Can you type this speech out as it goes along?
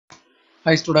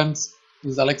Hi students,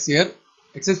 this is Alex here.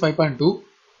 Exercise 5.2,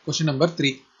 question number 3.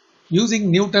 Using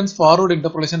Newton's forward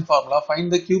interpolation formula, find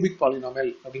the cubic polynomial.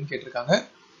 அப்படின்னு கேட்டிருக்காங்க.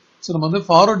 So நம்ம வந்து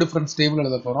forward difference table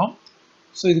எழுத போறோம்.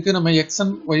 So இதுக்கு நம்ம x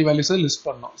and y values list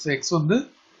பண்ணோம். So x வந்து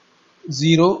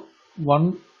 0, 1,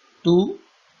 2,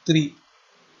 3.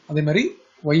 அதே மாதிரி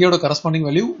y ஓட corresponding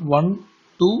value 1,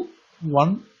 2,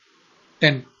 1,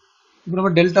 10. இப்போ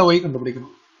நம்ம delta y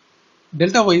கண்டுபிடிக்கணும்.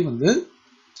 Delta y வந்து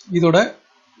இதோட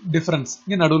difference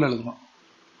இங்க நடுவுல எழுதணும்.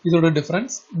 இதோட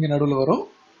difference இங்க நடுவுல வரும்.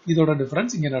 இதோட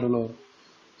difference இங்க நடுவுல வரும்.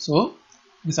 So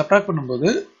இது subtract பண்ணும்போது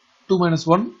 2 minus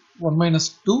 1, 1 minus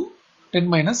 2, 10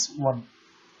 minus 1.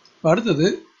 இப்போ அடுத்தது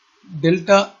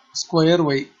delta square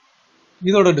y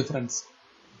இதோட difference.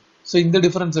 So இந்த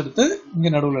difference எடுத்து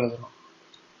இங்க நடுவுல எழுதணும்.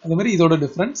 அதே மாதிரி இதோட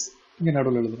difference இங்க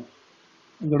நடுவுல எழுதணும்.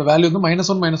 இதோட வேல்யூ வந்து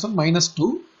 -1 -1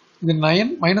 -2. இது 9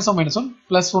 -1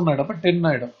 plus 1 ஆயிடும். அப்ப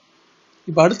 10 ஆயிடும்.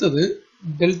 இப்போ அடுத்தது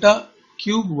delta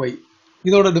cube y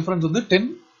இதோட difference வந்து 10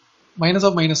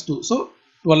 -2 so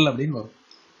 12 அப்படின்னு வரும்.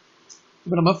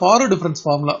 இப்போ நம்ம forward difference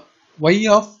formula y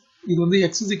of இது வந்து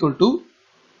x is equal to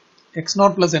x0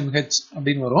 plus nh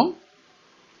அப்படின்னு வரும்.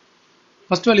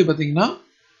 first value பாத்தீங்கன்னா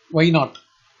y0,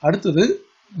 அடுத்தது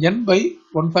n by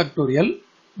 1 factorial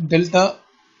delta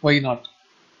y0,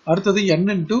 அடுத்தது n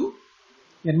into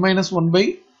n minus 1 by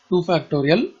 2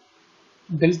 factorial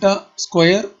delta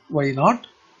square y0,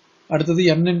 அடுத்தது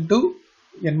n into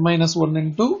n minus 1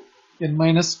 into n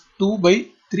minus 2 by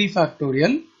 3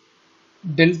 factorial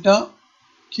delta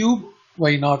cube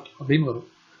y0 அப்படின்னு வரும்.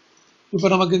 இப்போ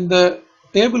நமக்கு இந்த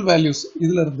டேபிள் வேல்யூஸ்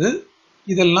இதுல இருந்து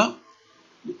இதெல்லாம்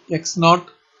x0,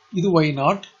 இது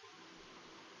y0,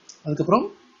 அதுக்கப்புறம்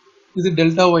இது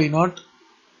delta y0,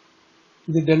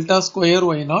 இது delta square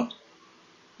y0,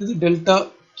 இது delta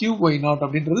cube y0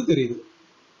 அப்படின்றது தெரியுது.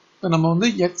 இப்போ நம்ம வந்து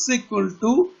x equal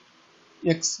to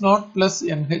x0 plus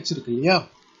nh இருக்கு இல்லையா?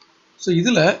 ஸோ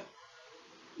இதில்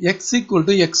x equal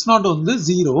to x0 வந்து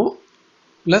 0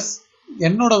 plus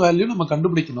n-ஓட வேல்யூ நம்ம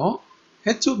கண்டுபிடிக்கணும்.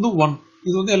 h வந்து 1.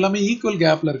 இது வந்து எல்லாமே ஈக்குவல்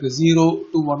கேப்ல இருக்கு. 0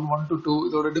 to 1, 1 to 2.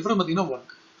 இதோட டிஃபரன்ஸ் பார்த்தீங்கன்னா 1.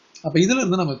 அப்போ இதில்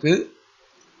இருந்து நமக்கு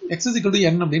x is equal to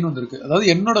n அப்படின்னு வந்திருக்கு. அதாவது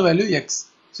n-ஓட வேல்யூ x.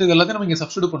 ஸோ இது எல்லாத்தையும் நம்ம இங்கே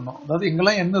சப்ஸ்டிடியூட் பண்ணோம். அதாவது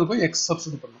எங்கெல்லாம் n இருக்கோ x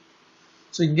சப்ஸ்டிடியூட் பண்ணோம்.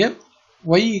 ஸோ இங்கே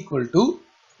y equal to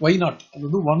y0 அது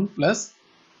வந்து 1 plus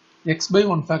x by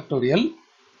 1 factorial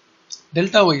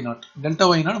delta y0. delta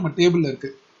y0 நம்ம டேபிள்ல இருக்கு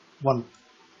 1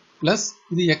 plus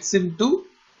இது x into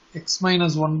x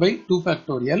minus 1 by 2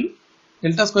 factorial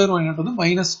delta square y0 வந்து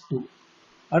 -2.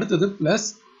 அடுத்தது plus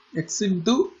x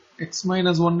into x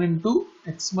minus 1 into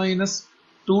x minus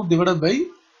 2 divided by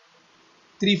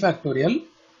 3 factorial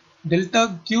delta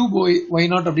cube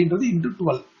y0 அப்படின்றது into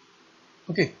 12.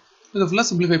 Okay, இதை ஃபுல்லாக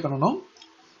simplify பண்ணணும்.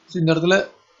 ஸோ இந்த இடத்துல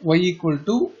y equal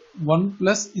to 1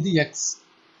 plus இது x.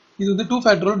 இது வந்து 2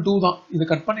 factorial 2 தான். இதை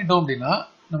கட் பண்ணிட்டோம் அப்படின்னா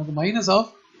நமக்கு minus of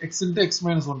x into x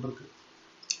minus 1 இருக்கு.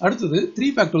 அடுத்தது 3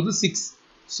 factorial வந்து 6.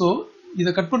 ஸோ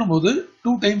இதை கட் பண்ணும்போது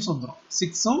 2 times வந்துடும்.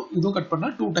 6ம் இதுவும் கட்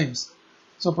பண்ணால் 2 times.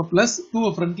 ஸோ அப்போ ப்ளஸ்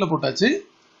 2 ஃப்ரண்ட்ல போட்டாச்சு.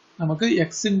 நமக்கு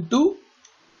x into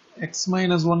x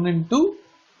minus 1 into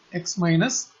x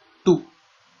minus 2.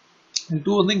 இந்த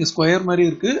 2 வந்து இங்கே ஸ்கொயர் மாதிரி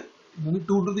இருக்கு. இது வந்து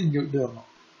 2ன்றது இங்கே இப்படி வரணும்.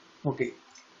 ஓகே,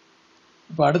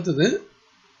 இப்போ அடுத்தது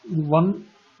இது 1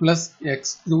 plus x.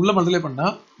 இது உள்ள மல்டிப்ளை பண்ணா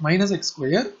minus x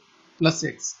square plus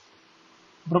x.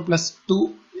 அப்புறம் plus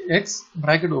 2x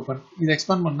bracket open. இதை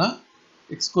எக்ஸ்பேண்ட் பண்ணா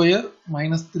x square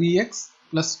minus 3x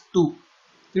plus 2.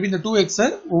 திருப்பி இந்த 2x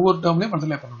ஒவ்வொரு டேர்ம்லையும்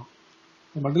மல்டிப்ளை பண்ணணும்.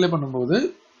 மல்டிப்ளை பண்ணும்போது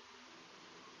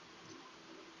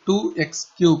 2x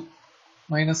cube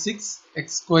minus 6x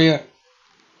square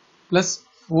plus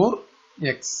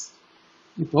 4x.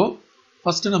 இப்போ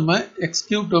ஃபர்ஸ்ட் நம்ம x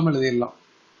cube டேர்ம் எழுதிடலாம்.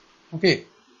 ஓகே,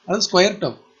 அது ஸ்கொயர்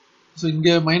டேர்ம். ஸோ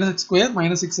இங்கே -x square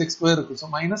 -6x square இருக்கு. So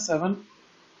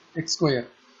 -7x square.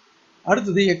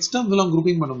 அடுத்தது x டேர்ம்ஸ் எல்லாம்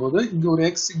குரூப்பிங் பண்ணும்போது இங்கே ஒரு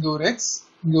x, இங்கே ஒரு x,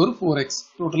 இங்கே ஒரு 4x,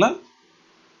 டோட்டலாக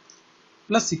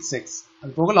ப்ளஸ் 6x.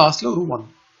 அது போக லாஸ்ட்ல ஒரு 1.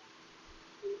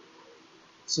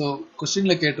 ஸோ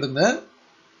கொஸ்டின்ல கேட்டிருந்த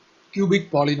கியூபிக்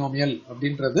பாலினாமியல்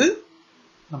அப்படின்றது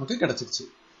நமக்கு கிடைச்சிருச்சு.